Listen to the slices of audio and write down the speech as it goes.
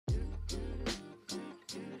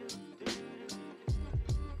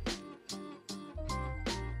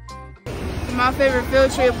My favorite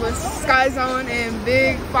field trip was Sky Zone and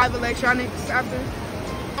Big 5 Electronics after.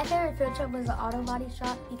 My favorite field trip was the auto body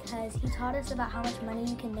shop because he taught us about how much money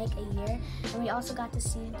you can make a year, and we also got to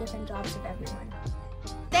see different jobs of everyone.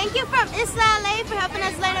 Thank you from Islah for helping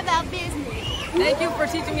us learn about business. Thank you for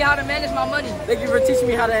teaching me how to manage my money. Thank you for teaching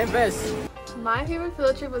me how to invest. My favorite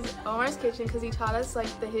field trip was Omar's Kitchen because he taught us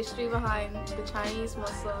like the history behind the Chinese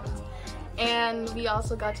Muslims, and we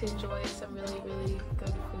also got to enjoy some really good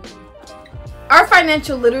food. Our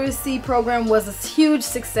financial literacy program was a huge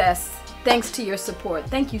success thanks to your support.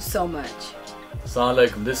 Thank you so much. Assalamu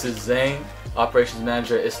alaikum. This is Zain, Operations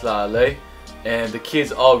Manager at Islah, and the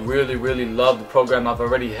kids all really love the program. I've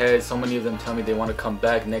already had so many of them tell me they want to come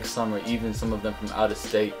back next summer, even some of them from out of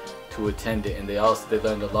state, to attend it, and they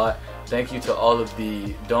learned a lot. Thank you to all of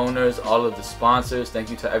the donors, all of the sponsors. Thank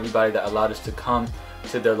you to everybody that allowed us to come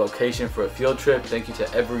to their location for a field trip. Thank you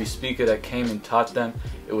to every speaker that came and taught them.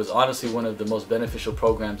 It was honestly one of the most beneficial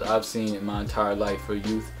programs I've seen in my entire life for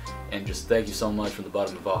youth, and just thank you so much from the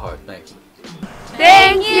bottom of our heart. Thank you.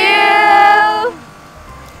 Thank you!